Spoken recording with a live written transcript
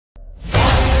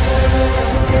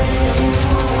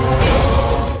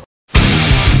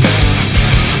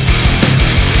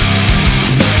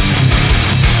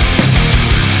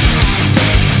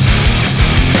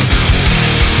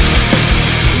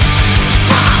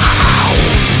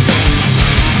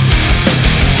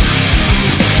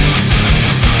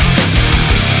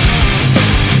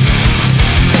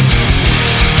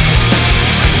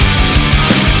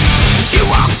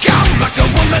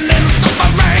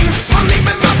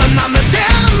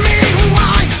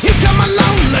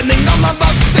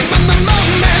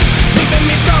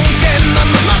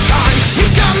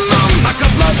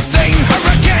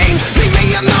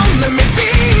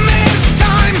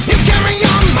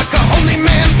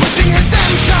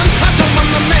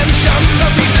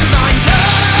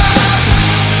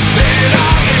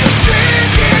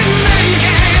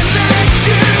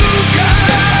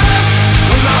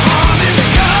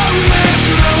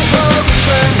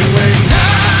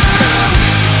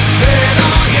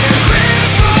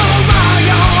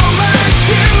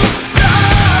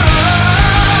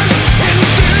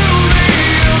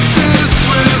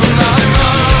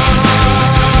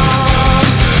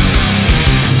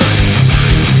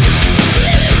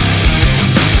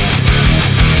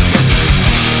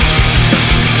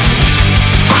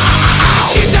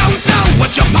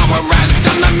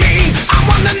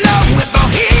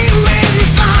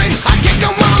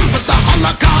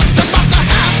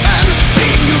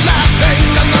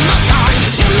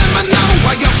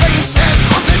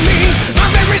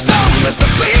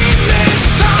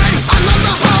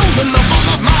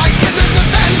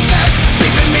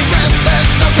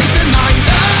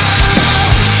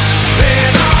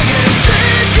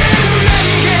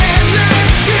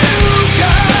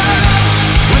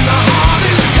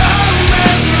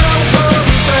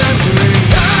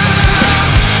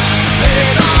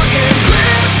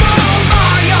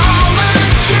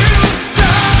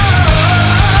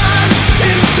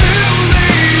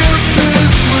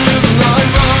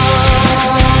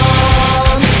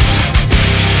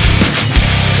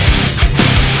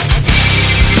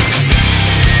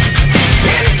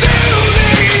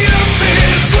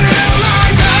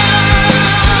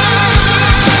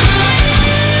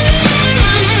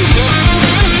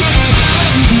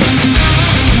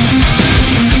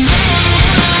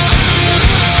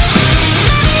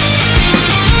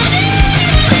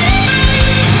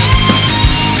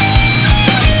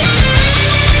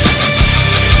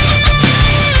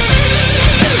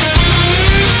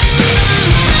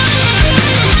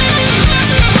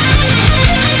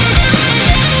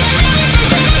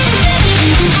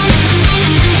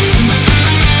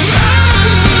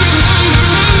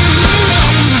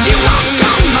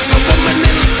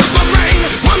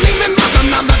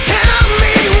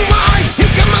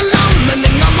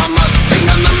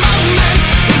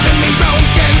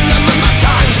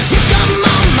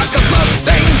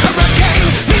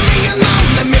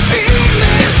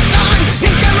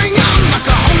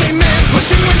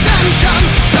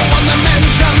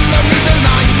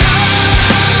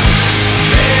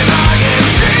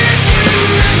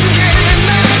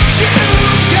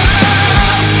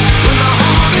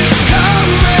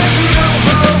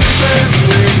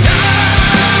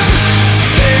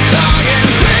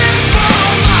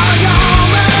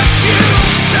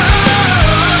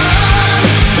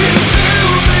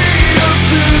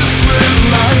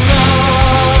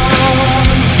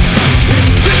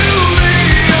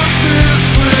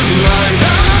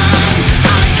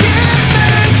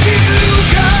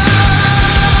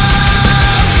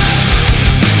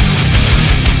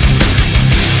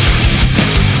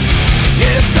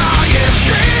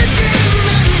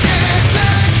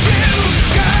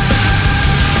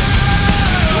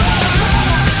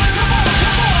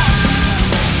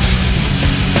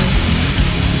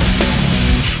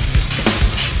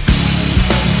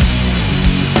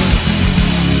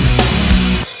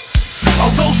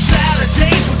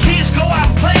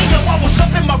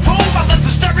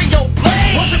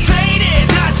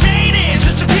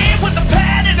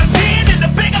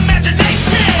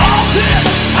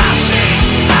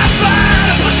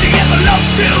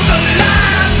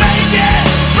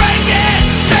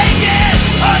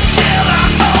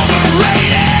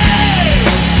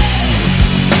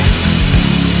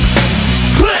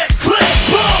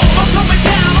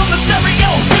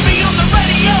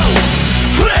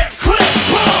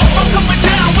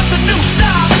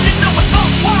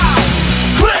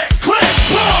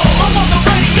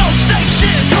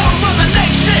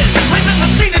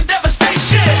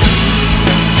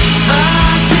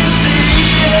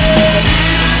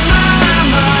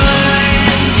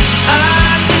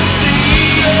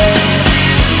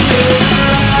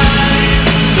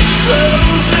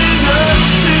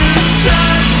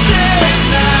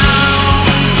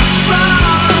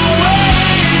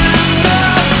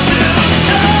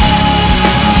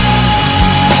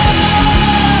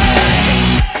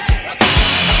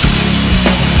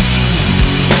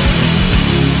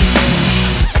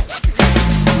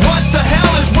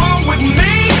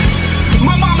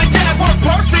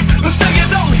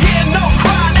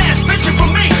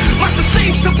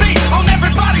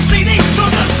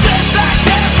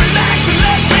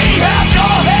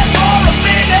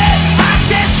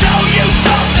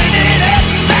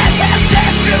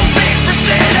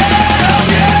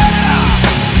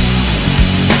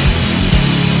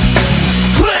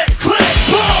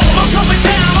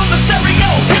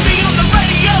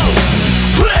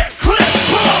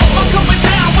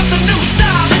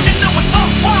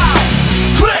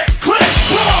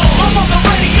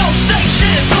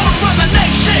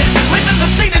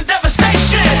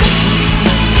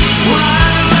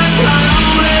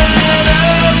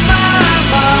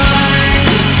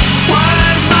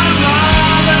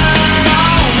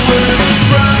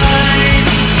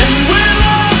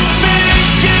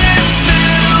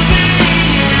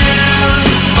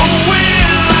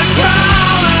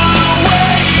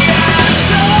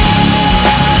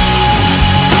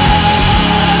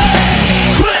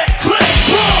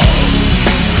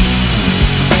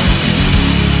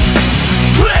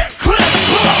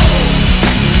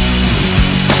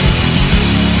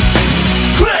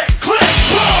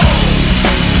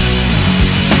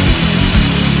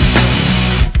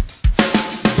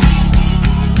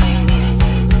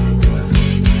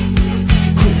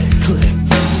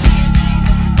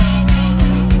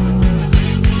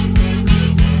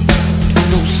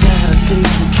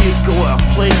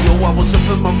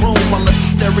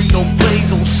stereo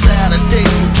plays on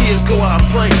Saturdays when kids go out and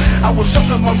play. I was up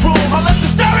in my room, I let the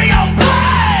stereo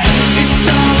play. It's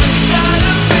all inside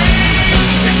of me.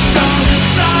 It's all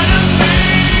inside of me.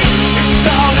 It's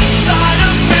all inside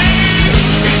of me.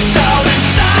 It's all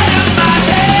inside of my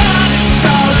head. It's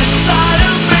all inside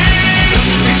of me.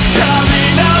 It's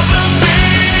coming over me.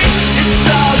 It's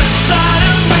all inside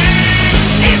of me.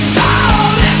 It's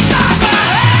all inside my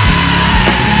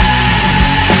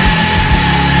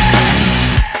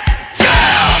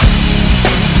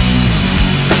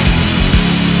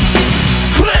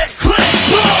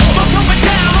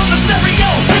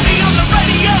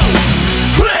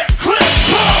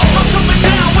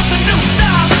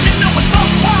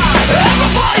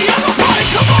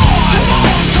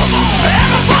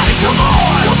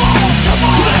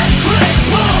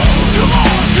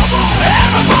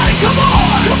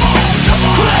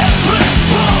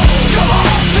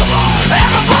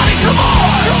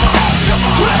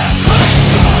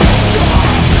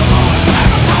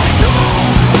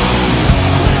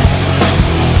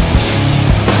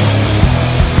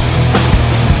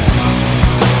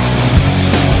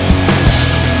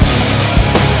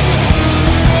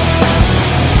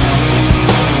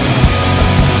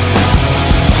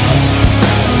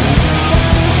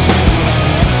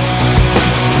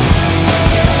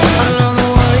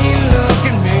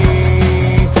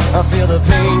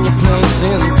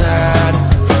inside.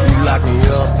 You lock me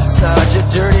up inside your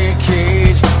dirty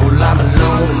cage. Well, I'm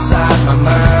alone inside my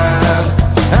mind.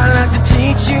 I like to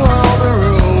teach you all the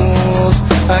rules.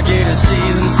 I get to see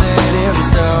them set in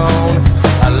stone.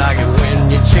 I like it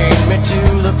when you chain me to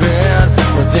the bed,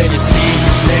 but then your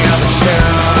secrets never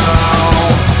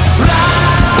show.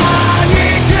 I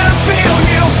need to feel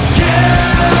you. You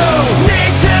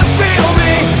need to feel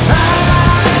me.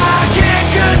 I can't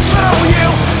control you.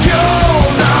 You're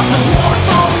not the one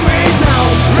for me, no.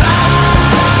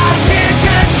 I can't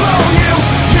control you.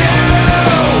 You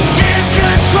can't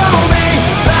control me.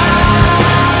 I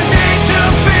need to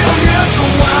feel you. So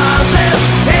why is it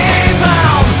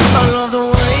inbound? I love the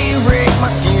way you rake my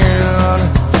skin.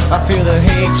 I feel the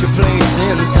hate you place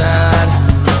inside.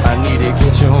 I need to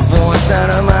get your voice out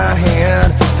of my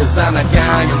head, 'cause I'm a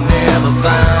guy you'll never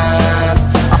find.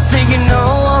 I think you know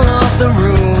all of the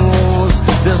rules.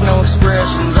 There's no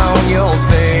expressions on your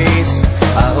face.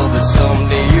 I hope that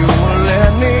someday you will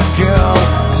let me go.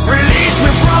 Release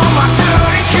me from my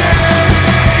dirty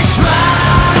cage.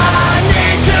 I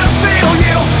need to feel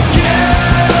you. You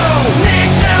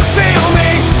need to feel me.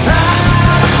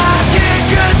 I can't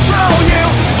control you.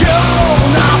 You're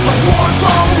not the one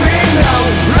for me, no.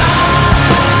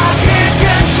 I can't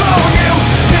control you.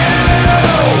 You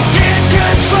can't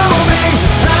control me.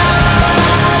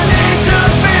 I need to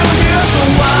feel you. So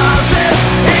why is it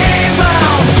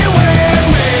inbound? You and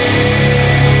me.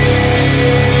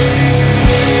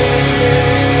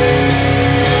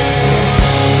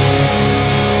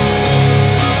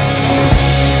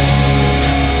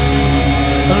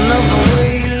 I love the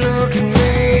way you look at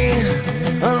me.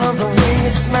 I love the way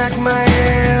you smack my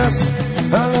ass.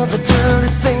 I love the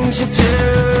dirty things you do.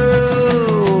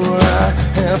 I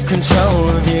have control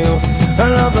of you. I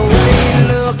love the way you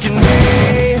look at me.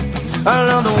 I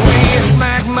love the